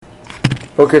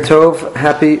Boker Tov,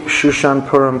 happy Shushan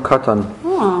Purim Katan.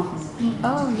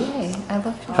 Oh, yay. I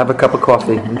love chocolate. Have a cup of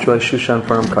coffee. Enjoy Shushan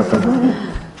Purim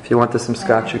Katan. If you want some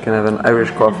scotch, you can have an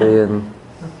Irish coffee and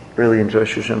really enjoy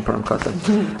Shushan Purim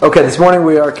Katan. Okay, this morning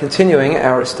we are continuing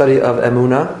our study of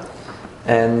Emunah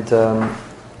and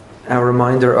our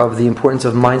reminder of the importance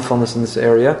of mindfulness in this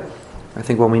area. I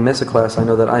think when we miss a class, I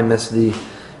know that I miss the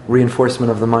reinforcement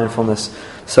of the mindfulness.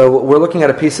 So we're looking at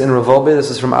a piece in Rav Wolbe.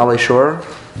 This is from Alei Shor. All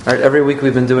right, every week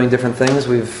we've been doing different things.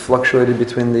 We've fluctuated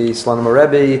between the Slonim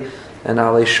Rebbe and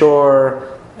Alei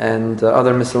Shor and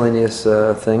other miscellaneous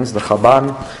things, the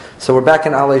Chabad. So we're back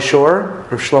in Alei Shor.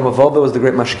 Rav Shlomo Wolbe was the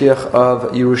great mashgiach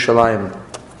of Yerushalayim.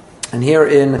 And here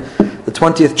in the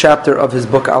 20th chapter of his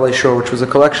book Alei Shor, which was a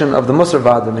collection of the Musar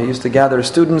Vadim, he used to gather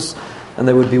students and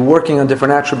they would be working on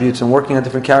different attributes and working on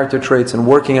different character traits and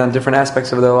working on different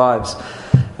aspects of their lives.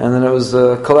 And then it was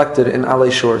collected in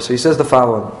Alei Shor. So he says the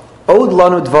following: Od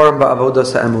lanu dvarim ba'avoda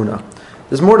sa'emunah.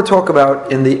 There's more to talk about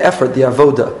in the effort, the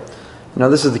avoda.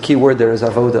 This is the key word there, is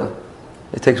avoda.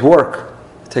 It takes work.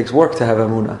 It takes work to have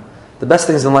emunah. The best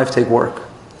things in life take work.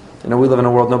 We live in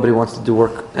a world nobody wants to do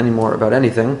work anymore about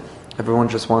anything. Everyone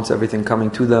just wants everything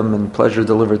coming to them and pleasure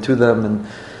delivered to them, and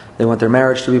they want their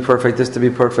marriage to be perfect, this to be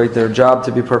perfect, their job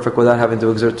to be perfect without having to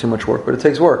exert too much work. But it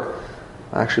takes work.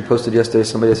 I actually posted yesterday,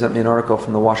 somebody sent me an article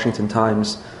from the Washington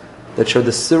Times that showed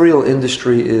the cereal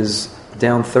industry is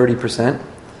down 30%,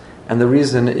 and the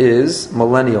reason is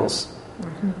millennials.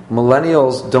 Mm-hmm.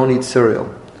 Millennials don't eat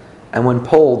cereal. And when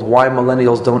polled why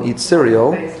millennials don't eat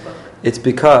cereal, it's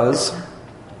because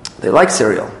they like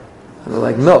cereal, and they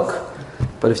like milk.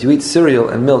 But if you eat cereal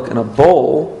and milk in a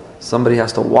bowl, somebody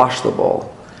has to wash the bowl.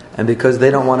 And because they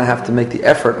don't want to have to make the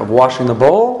effort of washing the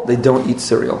bowl, they don't eat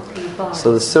cereal.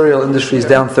 So the cereal industry is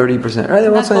down 30%. Right? They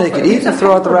want something they can eat and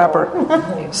throw out the wrapper.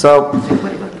 So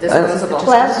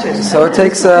it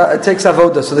takes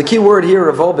avoda. So the key word here,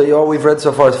 Rav Wolbe, all we've read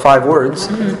so far is 5 words.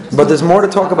 But there's more to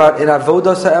talk about in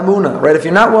avoda sa'emunah. Right? If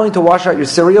you're not willing to wash out your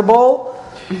cereal bowl,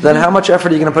 then how much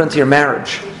effort are you going to put into your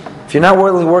marriage? If you're not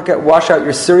willing to wash out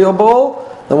your cereal bowl,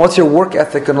 then what's your work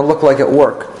ethic going to look like at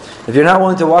work? If you're not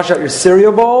willing to wash out your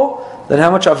cereal bowl, then how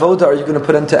much avoda are you going to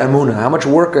put into emunah? How much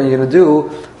work are you going to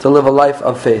do to live a life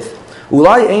of faith? He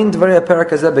warns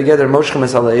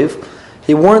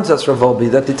us, Rav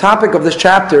Wolbe, that the topic of this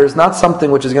chapter is not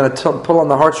something which is going to pull on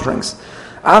the heartstrings.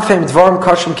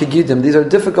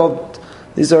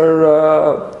 These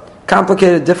are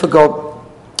complicated, difficult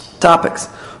topics.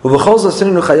 We must,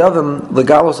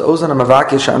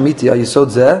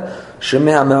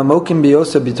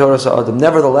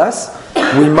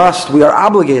 we are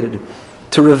obligated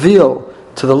to reveal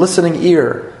to the listening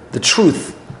ear the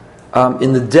truth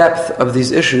in the depth of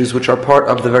these issues, which are part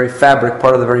of the very fabric,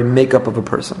 part of the very makeup of a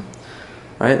person.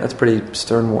 Right? That's a pretty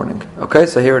stern warning. Okay,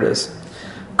 so here it is.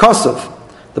 Kosov.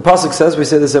 The pasuk says, we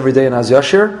say this every day in Az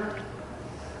Yashir.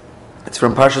 It's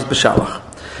from Parshas B'Shalach.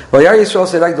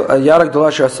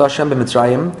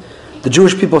 The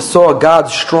Jewish people saw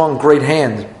God's strong, great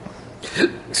hand.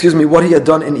 What He had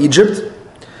done in Egypt.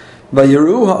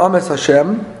 Vayiru ha'ames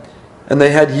Hashem, and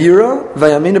they had Yira,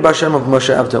 Vayaminu b'Hashem of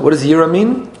Moshe Avta. What does Yira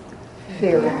mean?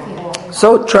 Fear.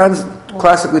 So,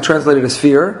 classically translated as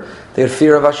fear. They had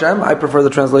fear of Hashem. I prefer the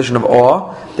translation of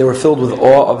awe. They were filled with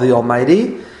awe of the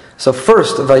Almighty. So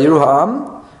first, Vayiru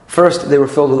ha'am, first they were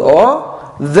filled with awe.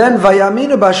 Then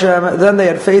Vayaminu b'Hashem, then they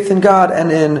had faith in God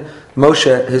and in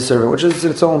Moshe, His servant, which is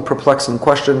its own perplexing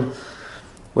question.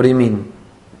 What do you mean?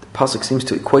 The pasuk seems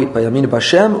to equate Vayaminu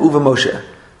b'Hashem uva Moshe.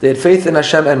 They had faith in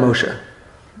Hashem and Moshe.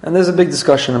 And there's a big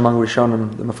discussion among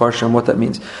Rishonim, the Mefarshim, what that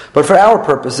means. But for our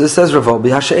purposes, says Rav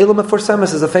Wolbe, Hasha'ela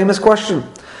meforsemes is a famous question.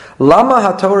 Lama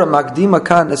haTorah magdima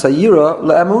kan esayira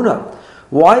le'emunah.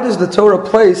 Why does the Torah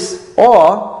place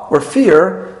awe or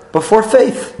fear before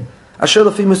faith? Asher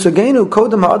lefi musagenu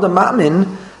kodem ha'adam ma'min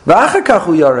v'achar כך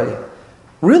hu yarei.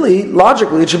 Really,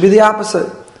 logically, it should be the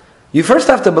opposite. You first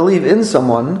have to believe in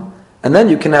someone, and then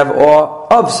you can have awe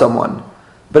of someone.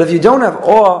 But if you don't have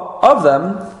awe of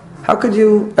them, how could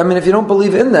you? If you don't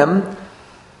believe in them,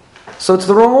 so it's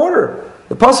the wrong order.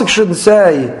 The pasuk shouldn't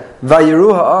say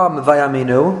Vayiru ha'am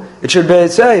vayaminu. It should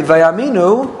say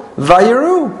Vayaminu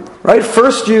vayiru. Right?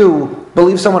 First you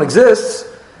believe someone exists,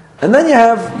 and then you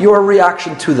have your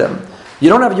reaction to them. You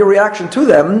don't have your reaction to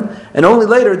them, and only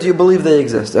later do you believe they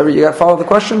exist. You got to follow the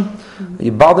question? Are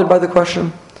you bothered by the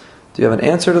question? Do you have an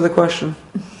answer to the question?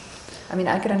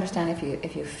 I could understand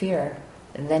if you fear,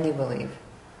 and then you believe.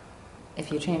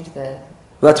 If you change the...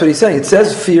 Well, that's what he's saying. It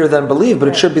says fear, then believe, but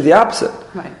it should be the opposite.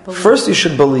 Right. First you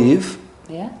should believe,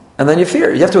 and then you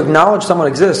fear. You have to acknowledge someone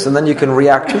exists, and then you can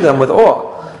react to them with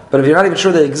awe. But if you're not even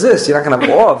sure they exist, you're not going to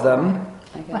have awe of them.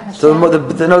 So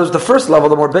the first level,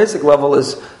 the more basic level,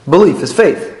 is belief, is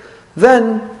faith.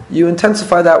 Then you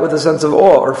intensify that with a sense of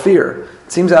awe or fear.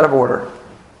 It seems out of order.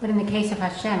 But in the case of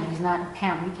Hashem, he's not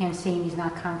apparent. We can't see him. He's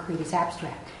not concrete. He's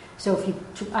abstract. So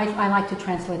I like to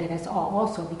translate it as awe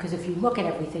also, because if you look at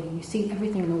everything and you see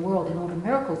everything in the world and all the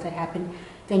miracles that happen,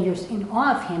 then you're in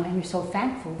awe of him and you're so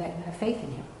thankful that you have faith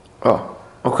in him. Oh,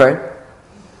 okay.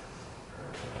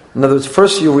 In other words,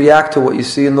 first you react to what you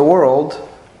see in the world,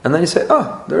 and then you say,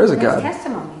 oh, there is a God.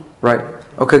 Testimony. Right.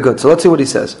 Okay, good. So let's see what he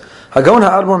says. Hagon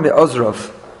ha'admor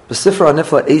me'ozrov, b'sifra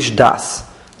ha'nifla Eish Das.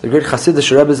 The great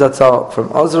Hasidic Rebbe Zatzal from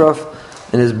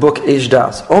Ozrov in his book Eish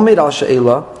Das. Omed al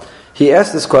she'ela, he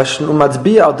asked this question,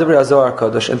 umatzbiya al divrei HaZohar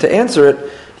HaKadosh, and to answer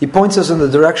it, he points us in the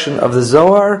direction of the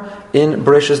Zohar in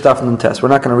Bereshis Daf Nun Tes. We're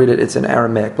not going to read it, it's in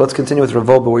Aramaic. But let's continue with Rav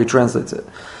Wolbe where he translates it.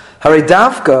 Harei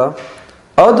Dafka,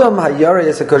 Adam ha'yarei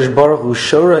es HaKadosh Baruch Hu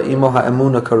shora imo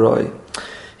ha'emuna karoi.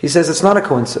 He says it's not a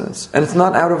coincidence, and it's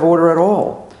not out of order at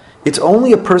all. It's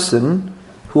only a person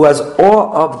who has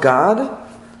awe of God,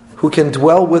 who can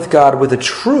dwell with God with a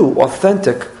true,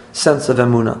 authentic sense of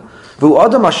emunah.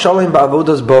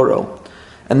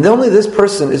 And only this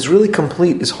person is really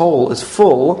complete, is whole, is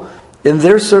full in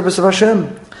their service of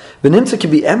Hashem. It's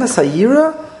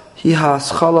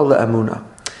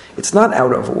not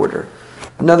out of order.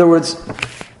 In other words,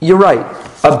 you're right.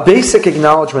 A basic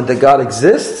acknowledgement that God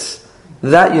exists,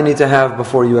 that you need to have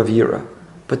before you have yira.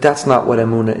 But that's not what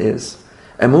emunah is.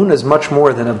 Emunah is much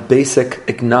more than a basic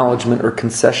acknowledgement or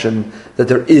concession that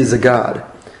there is a God.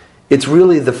 It's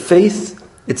really the faith,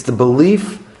 it's the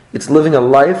belief, it's living a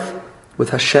life with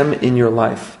Hashem in your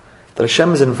life. That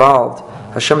Hashem is involved,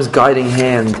 Hashem's guiding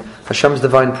hand, Hashem's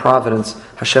divine providence,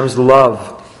 Hashem's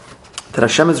love. That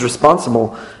Hashem is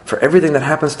responsible for everything that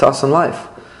happens to us in life.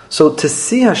 So to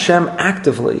see Hashem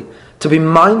actively, to be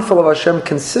mindful of Hashem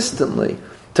consistently,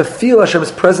 to feel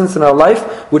Hashem's presence in our life,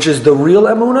 which is the real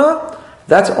emunah,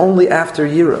 that's only after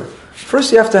yira.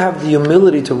 First you have to have the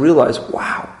humility to realize,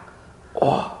 wow,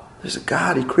 there's a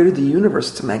God, He created the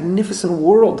universe, it's a magnificent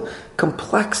world,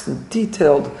 complex and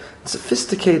detailed, and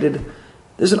sophisticated.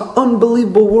 There's an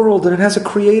unbelievable world and it has a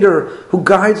creator who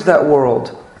guides that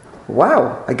world.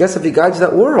 Wow, I guess if He guides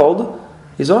that world,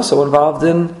 He's also involved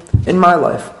in my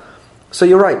life. So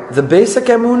you're right, the basic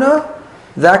emunah,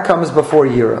 that comes before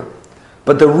yira.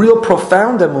 But the real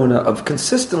profound emunah of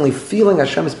consistently feeling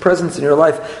Hashem's presence in your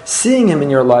life, seeing Him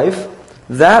in your life,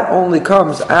 that only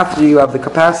comes after you have the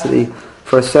capacity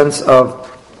for a sense of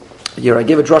yira. I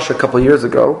gave a drush a couple of years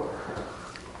ago.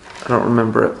 I don't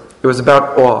remember it. It was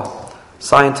about awe.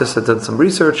 Scientists had done some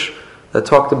research that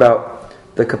talked about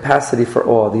the capacity for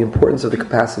awe, the importance of the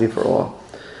capacity for awe.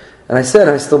 And I said,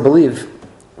 and I still believe,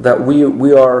 that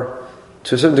we are,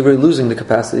 to a certain degree, losing the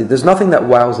capacity. There's nothing that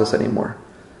wows us anymore.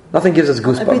 Nothing gives us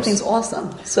goosebumps. Everything's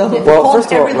awesome. So if you call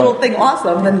every little thing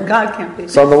awesome, then God can't be.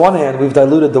 So on the one hand, we've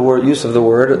diluted the use of the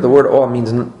word. The word awe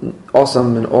means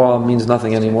awesome, and awe means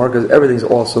nothing anymore because everything's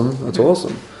awesome. That's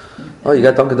awesome. Oh, you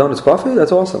got Dunkin' Donuts coffee?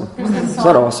 That's awesome. It's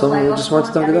not awesome. You just went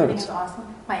to Dunkin' Donuts. Awesome.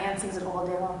 My aunt sings it all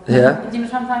day long. Yeah. Do you know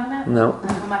what I'm talking about? No.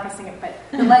 I'm not gonna sing it, but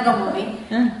the Lego Movie.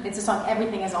 It's a song.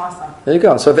 Everything is awesome. There you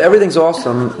go. So if everything's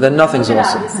awesome, then nothing's Look it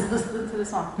up. awesome. Listen to the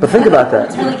song. But think about that.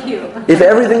 It's really cute. If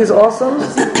everything is awesome,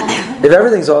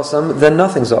 then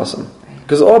nothing's awesome.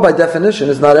 Because awe, by definition,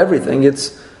 is not everything.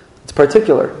 It's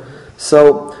particular.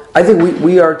 So I think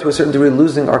we are, to a certain degree,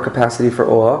 losing our capacity for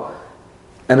awe,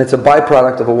 and it's a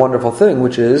byproduct of a wonderful thing,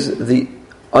 which is the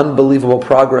unbelievable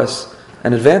progress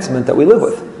and advancement that we live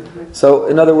with. So,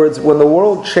 in other words, when the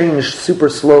world changed super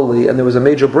slowly and there was a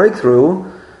major breakthrough,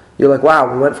 you're like,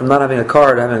 wow, we went from not having a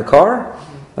car to having a car.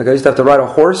 Like I used to have to ride a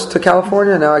horse to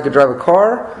California, now I could drive a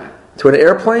car to an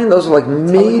airplane. Those are like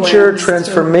major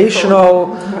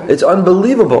transformational, it's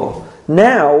unbelievable.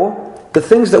 Now, the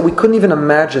things that we couldn't even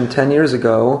imagine 10 years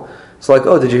ago, it's like,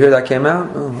 oh, did you hear that came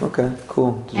out? Oh, okay,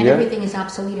 cool. And everything is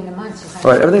obsolete in a month.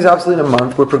 Right, everything's obsolete in a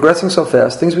month. We're progressing so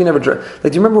fast. Things we never... Like, do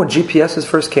you remember when GPSs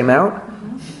first came out?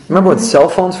 Remember when cell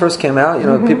phones first came out? You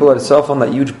know, people had a cell phone,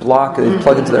 that huge block, they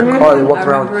plug into their car, they walked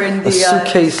around with a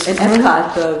suitcase. In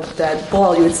Epcot, that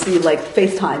ball, you would see like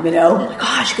FaceTime, you know? Like,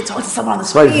 gosh, you could talk to someone on the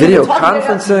screen. Right, video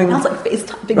conferencing. Now it's like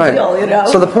FaceTime, big deal, you know?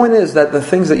 So the point is that the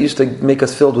things that used to make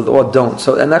us filled with awe don't.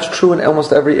 So, and that's true in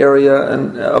almost every area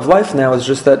of life now, is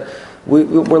just that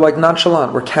we're like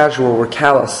nonchalant, we're casual, we're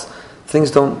callous.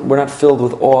 We're not filled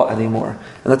with awe anymore.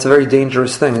 And that's a very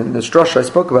dangerous thing. In this drasha I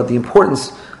spoke about the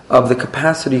importance of the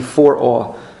capacity for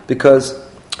awe. Because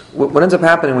what ends up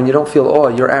happening when you don't feel awe,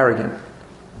 you're arrogant.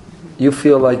 You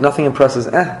feel like nothing impresses,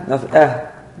 nothing,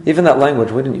 Even that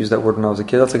language, we didn't use that word when I was a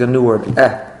kid, that's like a new word,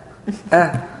 That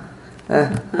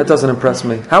doesn't impress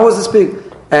me. How was it speak?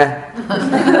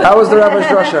 How was the Rabbi's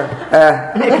drasha?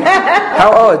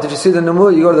 Did you see the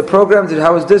Numud? You go to the program?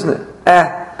 How was Disney?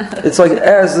 It's like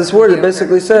as this word, it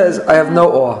basically says, I have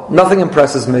no awe. Nothing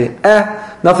impresses me.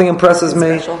 Nothing impresses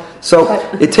me. So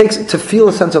it takes, to feel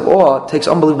a sense of awe, it takes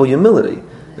unbelievable humility.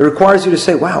 It requires you to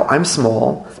say, wow, I'm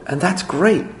small, and that's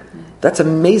great. That's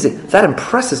amazing. That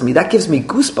impresses me. That gives me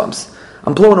goosebumps.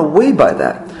 I'm blown away by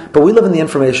that. But we live in the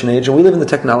information age, and we live in the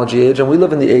technology age, and we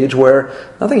live in the age where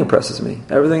nothing impresses me.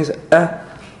 Everything's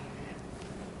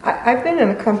I've been in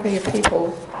a company of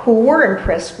people who were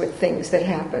impressed with things that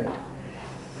happened.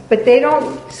 But they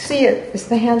don't see it as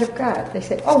the hand of God. They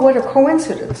say, oh, what a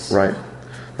coincidence. Right.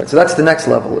 So that's the next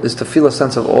level, is to feel a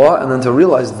sense of awe, and then to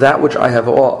realize that which I have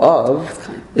awe of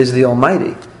is the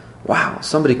Almighty. Wow,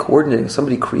 somebody coordinating,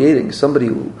 somebody creating, somebody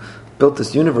who built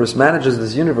this universe, manages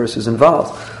this universe, is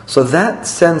involved. So that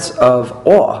sense of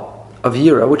awe, of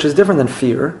yira, which is different than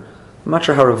fear, I'm not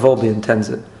sure how Rav Wolbe intends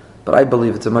it, but I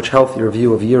believe it's a much healthier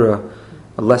view of yira.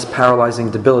 A less paralyzing,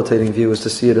 debilitating view is to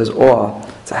see it as awe.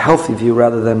 It's a healthy view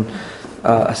rather than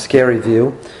a scary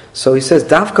view. So he says,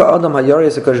 Dafka Adam Hayari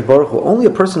Sakash Baruch Hu. Only a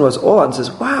person who has awe and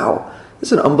says, wow,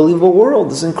 this is an unbelievable world,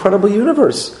 this is an incredible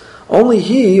universe. Only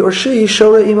he or she,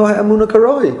 Shore Imo Ha'amuna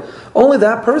Karoi. Only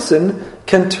that person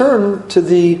can turn to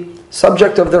the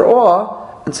subject of their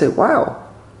awe and say, wow,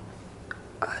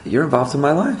 you're involved in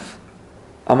my life.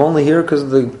 I'm only here because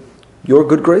of your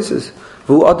good graces.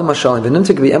 So he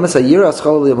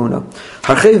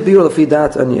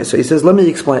says, let me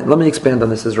expand on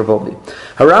this, says Rav Wolbe.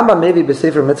 Harambam maybe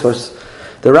b'sefer mitzvos.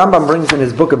 The Rambam brings in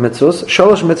his book of mitzvos,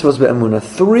 shalosh mitzvos be'emuna,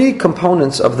 3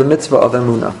 components of the mitzvah of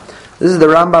emuna. This is the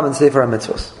Rambam in Sefer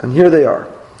HaMitzvos, and here they are.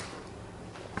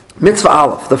 Mitzvah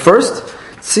Aleph, the first,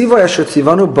 Tzivay asher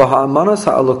tzivanu b'ha'amanas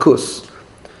ha'alokus,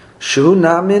 shehu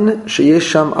namin sheyesh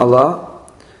sham Allah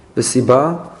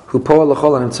v'siba hu po'al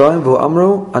l'chol ha'nimtzayim v'hu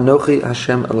amru anochi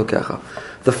Hashem Elokecha.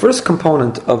 The first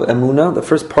component of emuna, the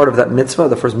first part of that mitzvah,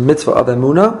 the first mitzvah of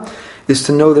emuna, is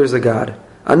to know there's a God.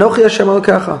 Anochi Hashem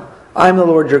Elokecha, I am the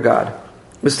Lord your God.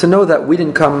 Is to know that we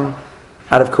didn't come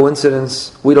out of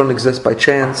coincidence, we don't exist by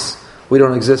chance, we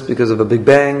don't exist because of a Big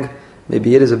Bang.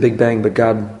 Maybe it is a Big Bang, but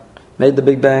God made the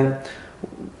Big Bang.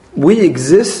 We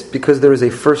exist because there is a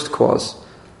first cause,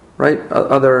 right?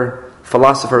 Other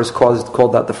philosophers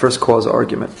called that the first cause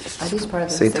argument. Are these part of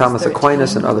the St. Thomas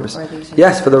Aquinas and others.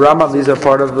 Yes, Yes, for the Rambam, these are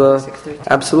part of the...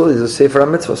 Absolutely, the Sefer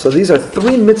HaMitzvah. So these are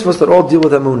 3 mitzvahs that all deal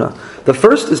with Emunah. The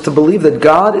first is to believe that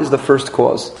God is the first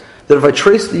cause. That if I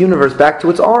trace the universe back to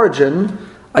its origin,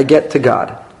 I get to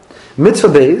God. Mitzvah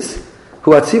Beis,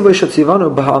 hu atzivu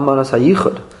shatzivanu b'ha'amanas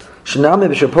hayichud, shename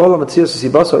b'shepol ha'matzias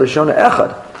ha'sibas ha'rishona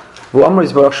echad, v'hu amar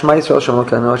yisbarach shema Yisrael Hashem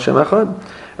Elokeinu Hashem echad.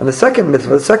 And the second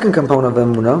mitzvah, the second component of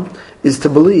Emunah, is to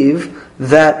believe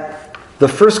that the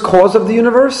first cause of the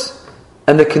universe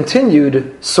and the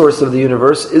continued source of the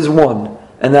universe is one,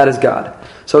 and that is God.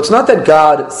 So it's not that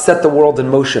God set the world in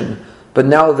motion, but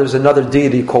now there's another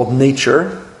deity called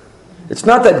nature. It's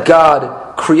not that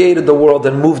God created the world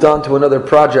and moved on to another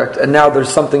project, and now there's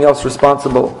something else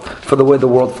responsible for the way the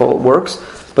world works.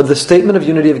 But the statement of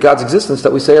unity of God's existence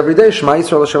that we say every day, Shema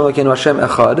Yisrael Hashem Elokeinu Hashem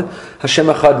Echad. Hashem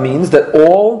Echad means that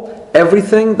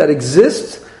everything that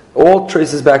exists, all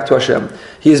traces back to Hashem.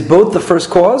 He is both the first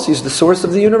cause, He's the source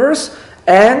of the universe,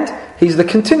 and He's the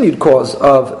continued cause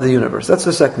of the universe. That's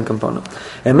the second component.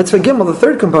 And Mitzvah Gimel, the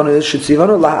third component is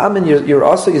Shetzivanu La'amin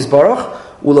Yirasa Yisbarach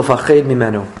Ulafached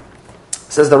Mimenu.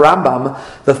 Says the Rambam,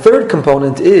 the third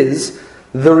component is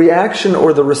the reaction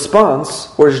or the response,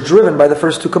 or is driven by the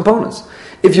first 2 components.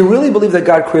 If you really believe that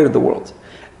God created the world,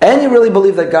 and you really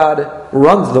believe that God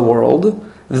runs the world,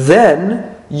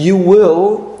 then you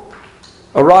will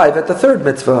arrive at the third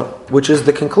mitzvah, which is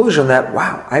the conclusion that,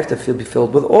 wow, I have to be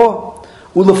filled with awe.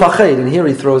 Ulufached, and here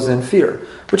he throws in fear,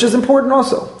 which is important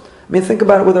also. I mean, think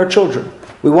about it with our children.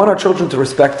 We want our children to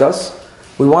respect us,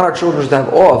 we want our children to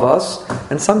have awe of us,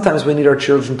 and sometimes we need our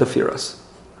children to fear us.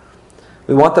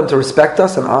 We want them to respect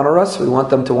us and honor us. We want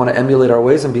them to want to emulate our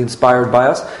ways and be inspired by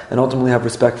us and ultimately have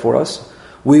respect for us.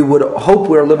 We would hope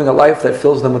we are living a life that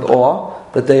fills them with awe,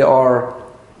 that they are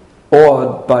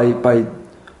awed by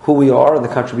who we are and the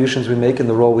contributions we make and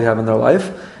the role we have in their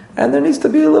life. And there needs to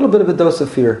be a little bit of a dose of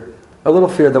fear. A little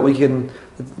fear that we can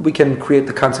create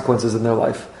the consequences in their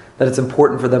life. That it's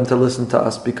important for them to listen to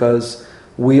us because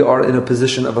we are in a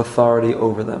position of authority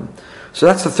over them. So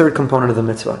that's the third component of the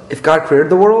mitzvah. If God created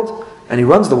the world and He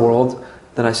runs the world,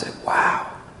 then I say, wow,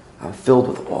 I'm filled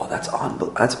with awe. That's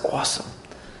awesome.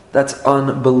 That's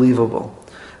unbelievable.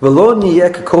 And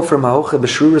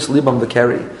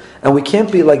we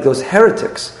can't be like those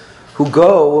heretics who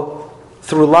go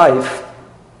through life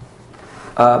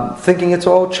thinking it's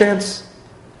all chance.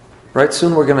 Right?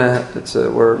 Soon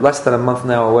we're less than a month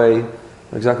now away.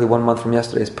 Exactly 1 month from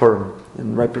yesterday's Purim.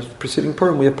 And right preceding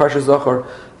Purim, we have Parshas Zachor,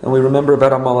 and we remember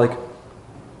about Amalek.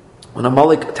 When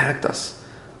Amalek attacked us,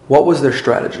 what was their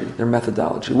strategy, their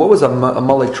methodology? What was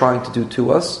Amalek trying to do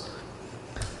to us?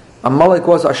 Amalek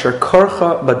was Asher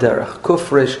Karcha Baderech.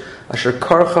 Kufrish Asher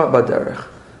Karcha Baderech.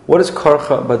 What does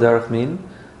Karcha Baderech mean?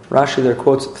 Rashi there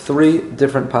quotes 3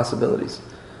 different possibilities.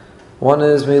 One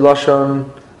is Milashon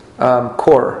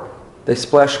Kor. They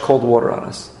splashed cold water on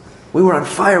us. We were on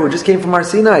fire. We just came from Har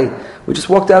Sinai. We just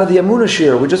walked out of the Amunah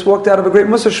Shir. We just walked out of a great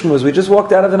Musar Shmuz. We just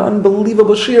walked out of an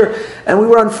unbelievable Shir. And we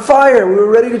were on fire. We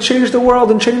were ready to change the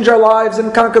world and change our lives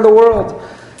and conquer the world.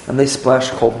 And they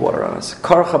splashed cold water on us.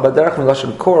 Karcha Baderech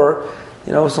Milashon Kor.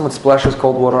 Someone splashes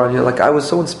cold water on you. Like, I was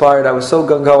so inspired. I was so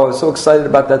gung-ho. I was so excited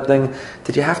about that thing.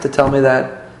 Did you have to tell me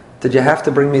that? Did you have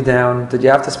to bring me down? Did you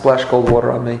have to splash cold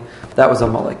water on me? That was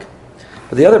Amalek.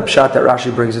 But the other pshat that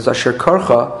Rashi brings is Asher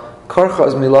Karcha. Karcha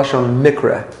is milashon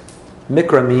mikra.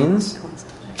 Mikra means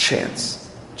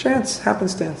chance. Chance,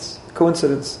 happenstance,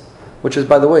 coincidence. Which is,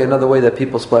 by the way, another way that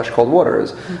people splash cold water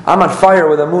is, I'm on fire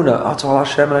with Amunah. Oh, it's all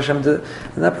Hashem and Hashem did.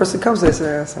 And that person comes, they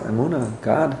say, it's not Amunah,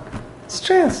 God. It's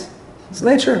chance. It's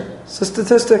nature. It's a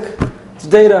statistic. It's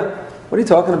data. What are you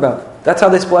talking about? That's how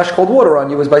they splash cold water on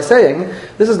you, is by saying,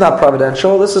 this is not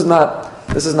providential, this is not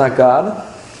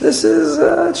God. This is,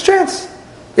 it's chance.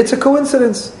 It's a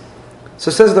coincidence. So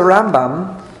says the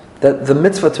Rambam that the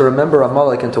mitzvah to remember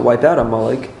Amalek and to wipe out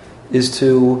Amalek is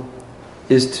to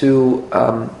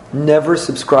never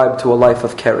subscribe to a life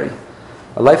of Keri.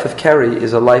 A life of Keri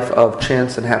is a life of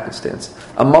chance and happenstance.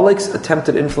 Amalek's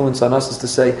attempted influence on us is to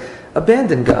say,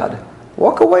 abandon God.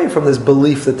 Walk away from this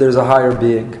belief that there's a higher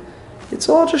being. It's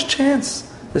all just chance.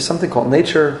 There's something called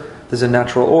nature. There's a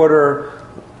natural order.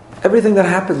 Everything that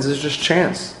happens is just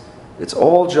chance. It's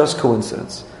all just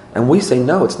coincidence. And we say,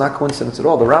 no, it's not coincidence at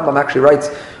all. The Rambam actually writes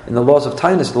in the laws of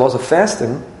Tainus, the laws of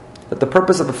fasting, that the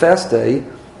purpose of a fast day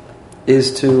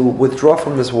is to withdraw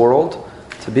from this world,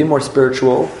 to be more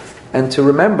spiritual, and to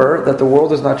remember that the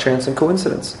world is not chance and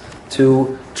coincidence.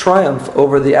 To triumph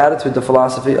over the attitude, the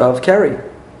philosophy of Keri.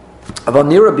 So,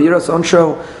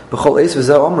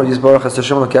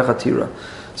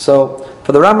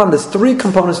 for the Rambam, there's 3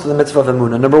 components to the mitzvah of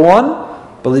Emunah. Number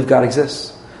 1, believe God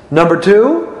exists. Number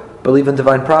 2, believe in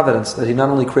divine providence, that He not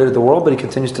only created the world, but He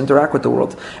continues to interact with the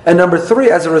world. And number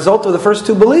 3, as a result of the first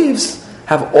 2 beliefs,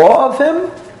 have awe of Him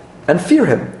and fear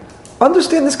Him.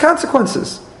 Understand His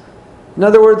consequences. In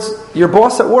other words, your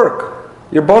boss at work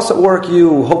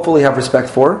you hopefully have respect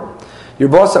for. Your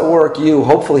boss at work you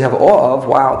hopefully have awe of.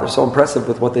 Wow, they're so impressive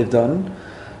with what they've done.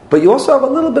 But you also have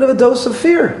a little bit of a dose of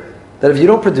fear, that if you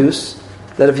don't produce,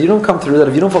 that if you don't come through, that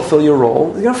if you don't fulfill your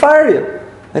role, He's going to fire you.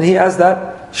 And He has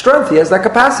that strength, He has that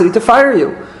capacity to fire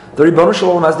you. The Ribono Shel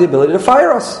Olam has the ability to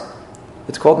fire us.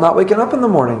 It's called not waking up in the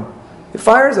morning. He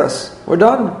fires us. We're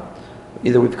done.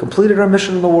 Either we've completed our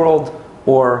mission in the world,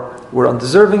 or we're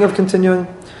undeserving of continuing.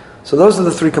 So those are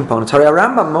the 3 components. Hari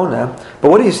Rambam Mona. But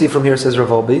what do you see from here, says Rav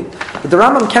Wolbe? That the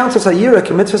Rambam counts as Hayira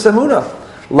k'mitzvahs Emunah.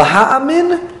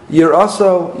 Laha'amin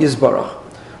yiraso yizbarach.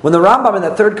 When the Rambam in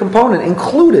that 3rd component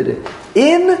included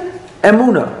in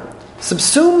Emunah,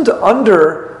 subsumed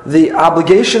under the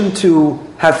obligation to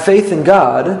have faith in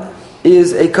God,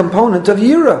 is a component of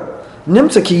Yira.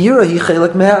 Nimtza ki Yira hi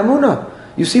chelek me'emunah.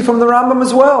 You see from the Rambam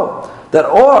as well that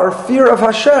awe or fear of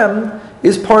Hashem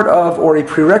is part of, or a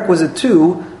prerequisite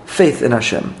to, faith in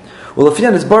Hashem. Well, by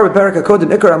the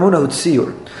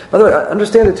way, I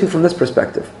understand it too from this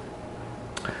perspective.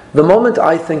 The moment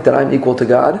I think that I'm equal to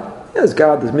God, there's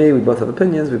God, there's me, we both have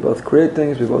opinions, we both create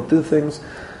things, we both do things.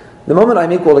 The moment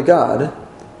I'm equal to God,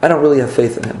 I don't really have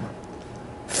faith in Him.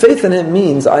 Faith in Him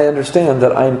means I understand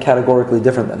that I am categorically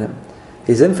different than Him.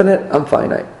 He's infinite, I'm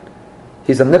finite.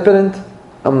 He's omnipotent,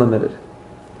 I'm limited.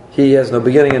 He has no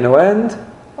beginning and no end,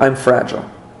 I'm fragile.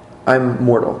 I'm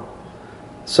mortal.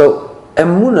 So,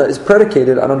 Emunah is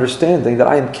predicated on understanding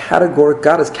that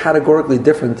God is categorically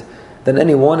different than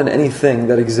anyone and anything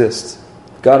that exists.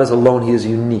 God is alone, He is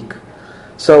unique.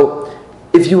 So,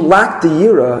 if you lack the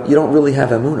Yira, you don't really have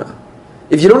Emunah.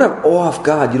 If you don't have awe of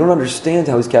God, you don't understand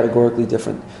how He's categorically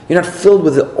different. You're not filled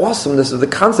with the awesomeness of the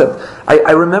concept.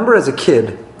 I remember as a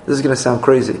kid, this is going to sound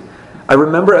crazy, I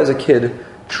remember as a kid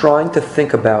trying to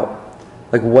think about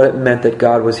what it meant that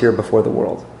God was here before the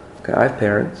world. Okay, I have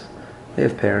parents, they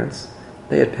have parents,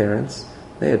 they had parents,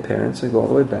 they had parents, we go all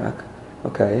the way back.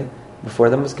 Okay, before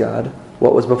them was God.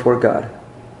 What was before God?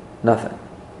 Nothing.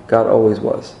 God always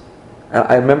was. And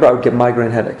I remember I would get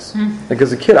migraine headaches. Like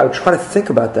as a kid, I would try to think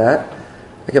about that.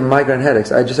 I get migraine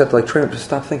headaches. I just have to train up to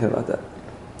stop thinking about that.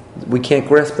 We can't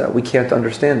grasp that. We can't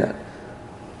understand that.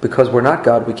 because we're not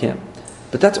God, we can't.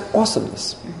 But that's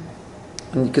awesomeness.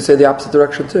 And you could say the opposite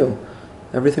direction too.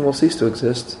 Everything will cease to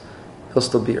exist. He'll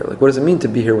still be here. Like, what does it mean to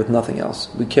be here with nothing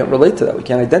else? We can't relate to that. We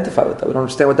can't identify with that. We don't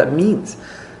understand what that means.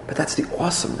 But that's the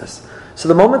awesomeness. So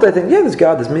the moment I think, yeah, there's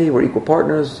God, there's me, we're equal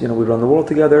partners, we run the world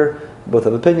together, we both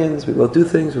have opinions, we both do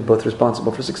things, we're both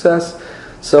responsible for success.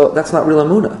 So that's not real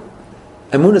emunah.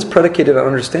 Emunah is predicated on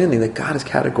understanding that God is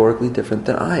categorically different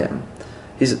than I am.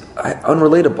 He's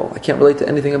unrelatable. I can't relate to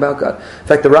anything about God. In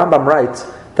fact, the Rambam writes,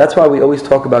 that's why we always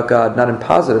talk about God not in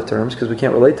positive terms, because we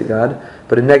can't relate to God,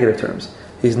 but in negative terms.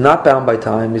 He's not bound by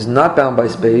time, he's not bound by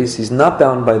space, he's not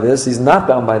bound by this, he's not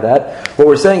bound by that. What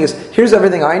we're saying is, here's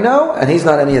everything I know, and he's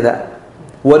not any of that.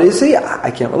 What is he? I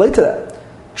can't relate to that.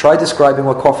 Try describing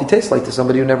what coffee tastes like to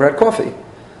somebody who never had coffee.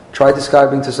 Try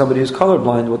describing to somebody who's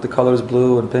colorblind what the colors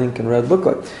blue and pink and red look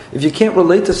like. If you can't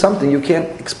relate to something, you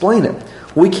can't explain it.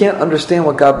 We can't understand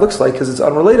what God looks like because it's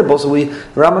unrelatable, so the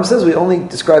Rambam says we only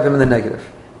describe him in the negative.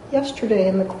 Yesterday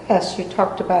in the class, you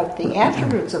talked about the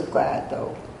attributes of God,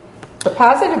 though. The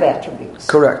positive attributes.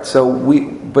 Correct.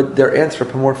 But they're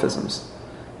anthropomorphisms,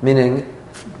 meaning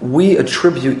we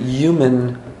attribute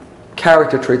human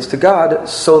character traits to God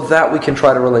so that we can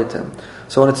try to relate to him.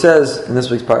 So when it says in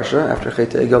this week's parsha, after Chet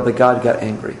Egel, that God got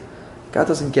angry, God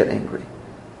doesn't get angry.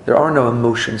 There are no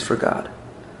emotions for God.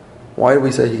 Why do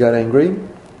we say he got angry?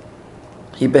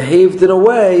 He behaved in a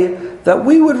way that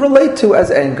we would relate to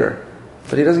as anger,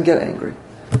 but he doesn't get angry.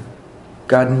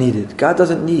 God needed. God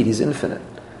doesn't need. He's infinite.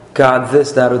 God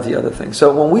this, that, or the other thing.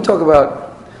 So when we talk about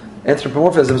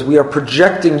anthropomorphisms, we are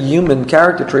projecting human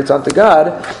character traits onto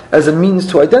God as a means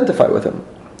to identify with him.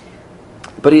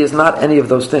 But he is not any of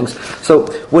those things. So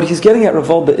what he's getting at, Rav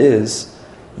Wolbe, is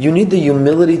you need the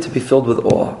humility to be filled with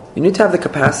awe. You need to have the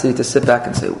capacity to sit back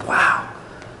and say, wow,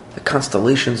 the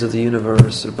constellations of the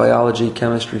universe, or biology,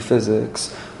 chemistry,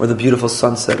 physics, or the beautiful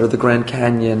sunset, or the Grand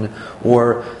Canyon,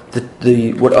 or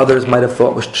the what others might have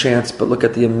thought was chance, but look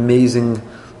at the amazing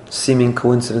seeming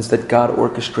coincidence that God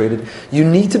orchestrated. You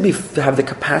need to have the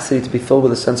capacity to be filled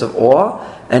with a sense of awe,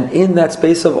 and in that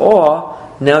space of awe,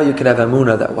 now you can have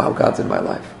emunah that, wow, God's in my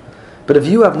life. But if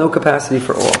you have no capacity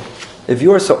for awe, if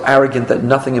you are so arrogant that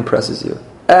nothing impresses you,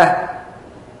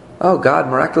 oh, God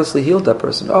miraculously healed that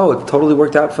person. Oh, it totally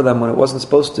worked out for them when it wasn't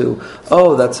supposed to.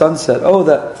 Oh, that sunset. Oh,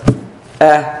 that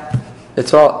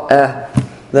it's all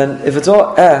Then if it's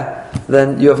all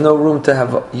then you have no room to have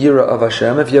yira of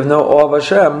Hashem. If you have no awe of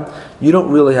Hashem, you don't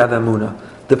really have emunah.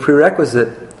 The prerequisite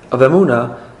of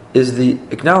emunah is the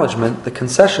acknowledgement, the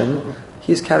concession,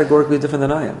 he is categorically different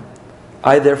than I am.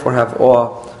 I therefore have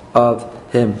awe of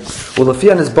him. And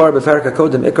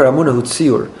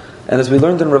as we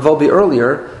learned in Rav Wolbe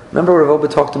earlier, remember Rav Wolbe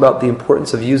talked about the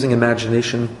importance of using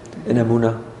imagination in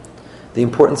emunah? The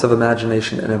importance of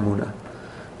imagination in emunah.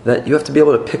 That you have to be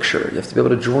able to picture, you have to be able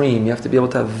to dream, you have to be able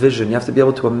to have vision, you have to be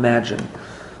able to imagine.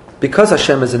 Because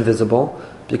Hashem is invisible,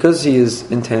 because he is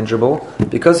intangible,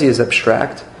 because he is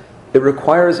abstract, it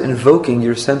requires invoking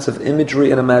your sense of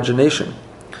imagery and imagination.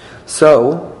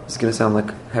 So, it's going to sound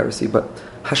like heresy, but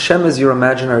Hashem is your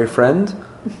imaginary friend,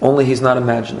 only he's not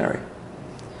imaginary.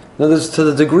 Now, to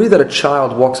the degree that a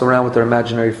child walks around with their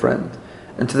imaginary friend,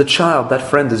 and to the child, that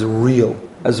friend is real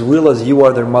as you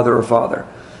are their mother or father.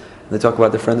 They talk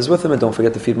about their friend is with them, and don't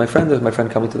forget to feed my friend. There's my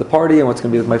friend coming to the party, and what's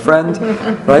going to be with my friend,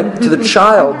 right? To the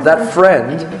child, that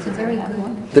friend,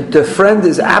 the friend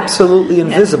is absolutely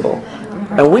invisible,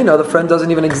 and we know the friend doesn't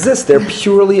even exist. They're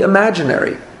purely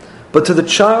imaginary. But to the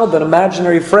child, that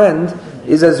imaginary friend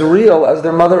is as real as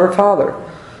their mother or father.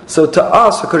 So to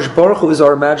us, HaKadosh Baruch Hu is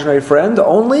our imaginary friend.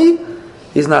 Only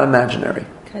he's not imaginary.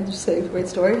 Can I just say a great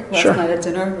story? Last night at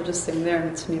dinner, we're just sitting there,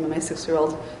 and it's me and my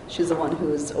 6-year-old. She's the one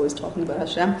who is always talking about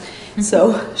Hashem.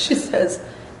 So she says,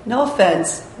 no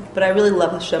offense, but I really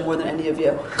love Hashem more than any of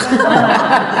you.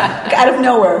 Out of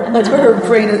nowhere. That's where her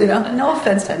brain is, No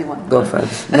offense to anyone. No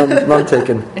offense. None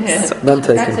taken. None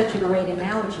taken. That's such a great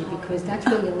analogy, because that's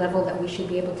really a level that we should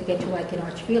be able to get to, like in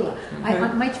our tefillah.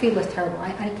 My tefillah is terrible.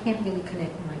 I can't really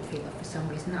connect with my tefillah for some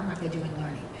reason. I'm not going to do any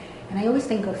learning. And I always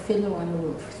think of Fiddler on the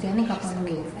Roof, standing up on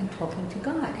the roof and talking to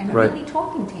God, and really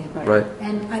talking to him. Right.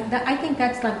 And I think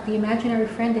that's like the imaginary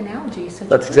friend analogy. Is such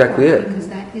that's exactly it. Because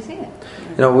that is it.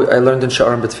 I learned in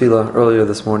Sha'ar and B'Tfilah earlier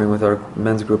this morning with our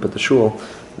men's group at the shul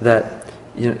that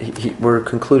we're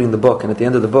concluding the book, and at the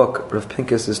end of the book, Rav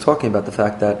Pincus is talking about the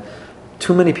fact that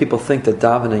too many people think that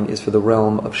davening is for the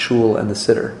realm of shul and the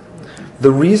siddur.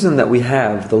 The reason that we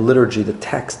have the liturgy, the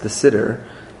text, the siddur,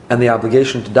 and the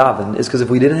obligation to daven is because if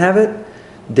we didn't have it,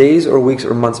 days or weeks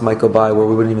or months might go by where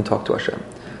we wouldn't even talk to Hashem.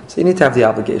 So you need to have the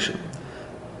obligation.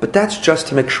 But that's just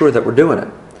to make sure that we're doing it.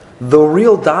 The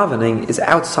real davening is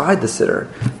outside the siddur.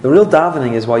 The real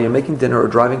davening is while you're making dinner or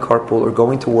driving carpool or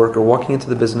going to work or walking into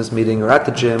the business meeting or at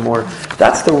the gym, or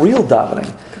that's the real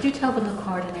davening. Could you tell them the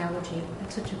card analogy?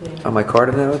 That's such a good analogy. On my card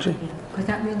analogy? Yeah, because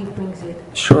that really brings it.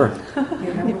 Sure.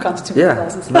 You've gone to Yeah.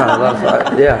 classes. No, I love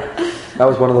that. Yeah. That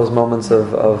was one of those moments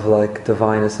of like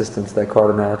divine assistance, that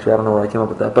card analogy. I don't know where I came up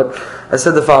with that. But I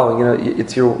said the following,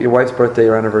 it's your wife's birthday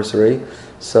or anniversary,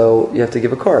 so you have to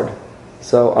give a card.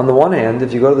 So on the one hand,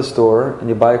 if you go to the store and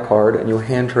you buy a card and you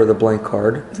hand her the blank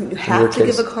card, You have to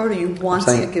give a card, or you want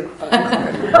to give a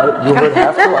card? You heard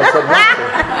have to? I said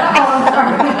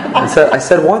want to. I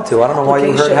said want to. I don't know why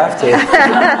you heard have to. You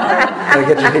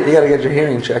got to get your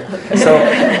hearing checked. So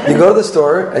you go to the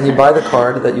store and you buy the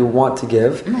card that you want to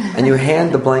give, and you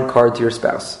hand the blank card to your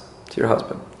spouse, to your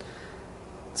husband.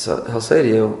 So he'll say to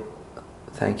you,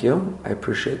 "Thank you. I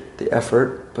appreciate the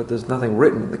effort, but there's nothing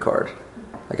written in the card.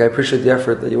 Like, I appreciate the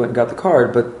effort that you went and got the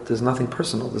card, but there's nothing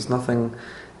personal. There's nothing.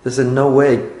 This in no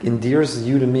way endears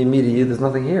you to me to you. There's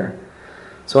nothing here."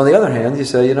 So on the other hand, you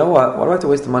say, you know what? Why do I have to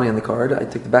waste the money on the card? I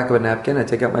take the back of a napkin, I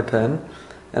take out my pen,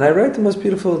 and I write the most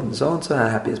beautiful so-and-so,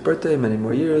 happiest birthday, many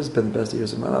more years, been the best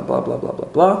years of my life, blah, blah, blah, blah,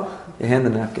 blah. You hand the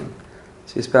napkin.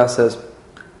 So your spouse says,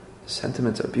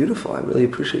 sentiments are beautiful. I really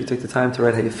appreciate you took the time to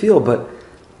write how you feel, but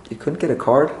you couldn't get a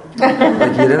card?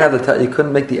 Like you didn't have you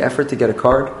couldn't make the effort to get a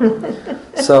card?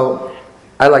 So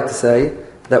I like to say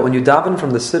that when you daven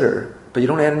from the siddur, but you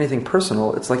don't add anything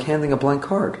personal, it's like handing a blank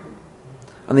card.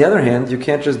 On the other hand, you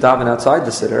can't just daven outside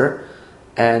the siddur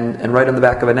and write on the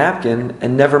back of a napkin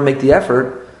and never make the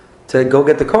effort to go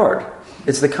get the card.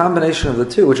 It's the combination of the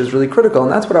two which is really critical,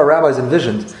 and that's what our rabbis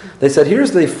envisioned. They said,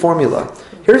 here's the formula,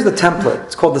 here's the template.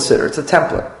 It's called the siddur. It's a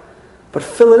template, but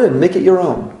fill it in, make it your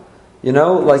own.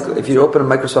 Like if you open a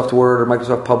Microsoft Word or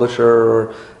Microsoft Publisher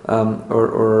or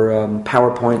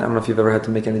PowerPoint. I don't know if you've ever had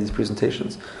to make any of these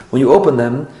presentations. When you open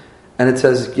them, and it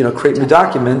says, create new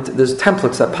document, there's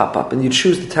templates that pop up, and you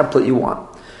choose the template you want.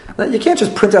 Now, you can't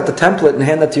just print out the template and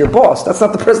hand that to your boss. That's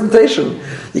not the presentation.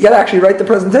 You got to actually write the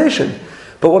presentation.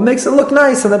 But what makes it look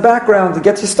nice in the background that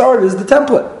gets you started is the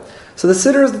template. So the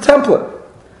siddur is the template.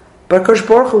 But HaKadosh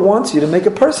Baruch Hu wants you to make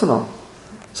it personal.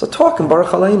 So talk in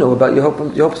Baruch Aleinu about your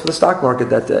hopes for the stock market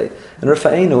that day. And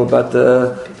Rafa'enu about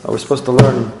we're supposed to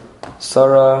learn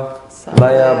Sarah,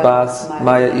 Leah, Bas,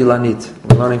 Maya, Ilanit.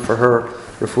 We're learning for her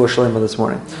Refuah Shalema this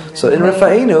morning. So in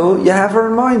Rafa'enu, you have her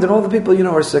in mind, and all the people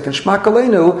are sick. And Shmak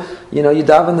Aleinu, you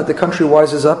daven that the country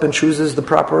wises up and chooses the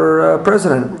proper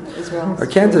president or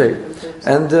candidate.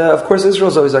 And of course,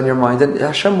 Israel's always on your mind. And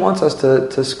Hashem wants us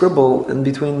to scribble in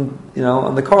between,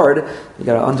 on the card. You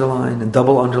got to underline and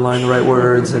double underline the right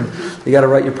words, and you got to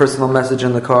write your personal message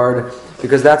in the card,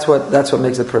 because that's what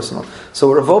makes it personal. So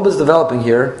what Rav Wolbe is developing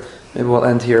here, maybe we'll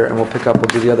end here and we'll pick up. We'll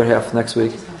do the other half next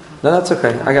week. No, that's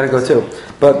okay. I got to go too.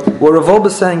 But what Rav Wolbe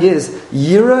is saying is,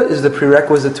 Yira is the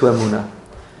prerequisite to Emunah.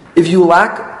 If you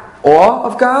lack awe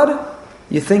of God,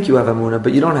 you think you have Emunah,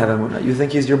 but you don't have Emunah. You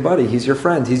think He's your buddy, He's your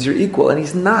friend, He's your equal, and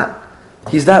He's not.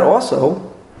 He's that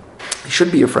also. He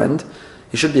should be your friend.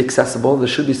 He should be accessible. There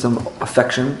should be some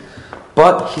affection.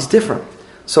 But He's different.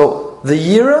 So the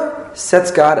Yira sets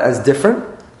God as different.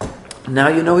 Now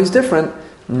you know He's different.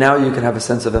 Now you can have a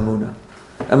sense of Emunah.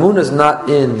 Emunah is not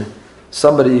in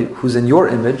somebody who's in your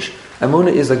image.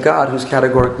 Emunah is a God who's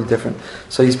categorically different.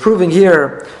 So he's proving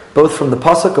here, both from the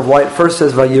pasuk of why it first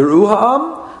says Vayiru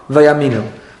ha'am,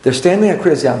 Vayaminu. They're standing at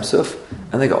Kriyas Yamsuf,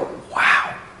 and they go,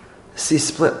 wow, the sea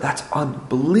split. That's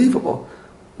unbelievable.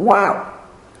 Wow.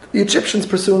 The Egyptians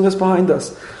pursuing us behind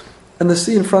us, and the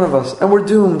sea in front of us, and we're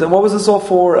doomed, and what was this all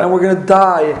for? And we're going to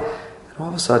die. And all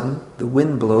of a sudden, the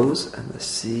wind blows, and the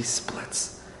sea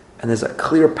splits. And there's a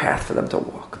clear path for them to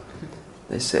walk.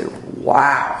 They say,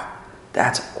 wow,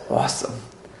 that's awesome.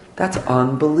 That's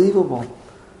unbelievable.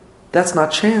 That's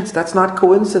not chance. That's not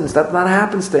coincidence. That's not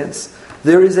happenstance.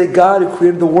 There is a God who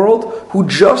created the world, who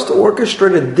just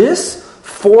orchestrated this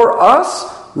for us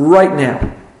right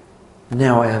now.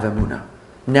 Now I have Emunah.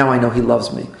 Now I know He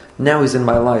loves me. Now He's in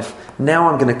my life. Now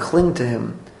I'm going to cling to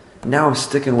Him. Now I'm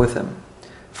sticking with Him.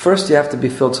 First you have to be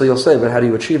filled, so you'll say, but how do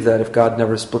you achieve that if God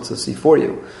never splits the sea for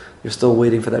you? You're still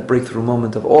waiting for that breakthrough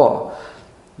moment of awe.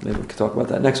 Maybe we can talk about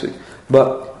that next week.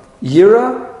 But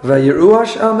Yira, Vayiru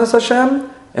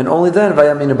Hashem, and only then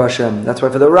Vayaminu B'Hashem. That's why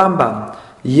for the Rambam,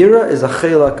 Yira is a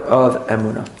chelak of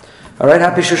Emunah. All right,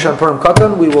 happy Shushan Purim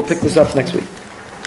Katan. We will pick this up next week.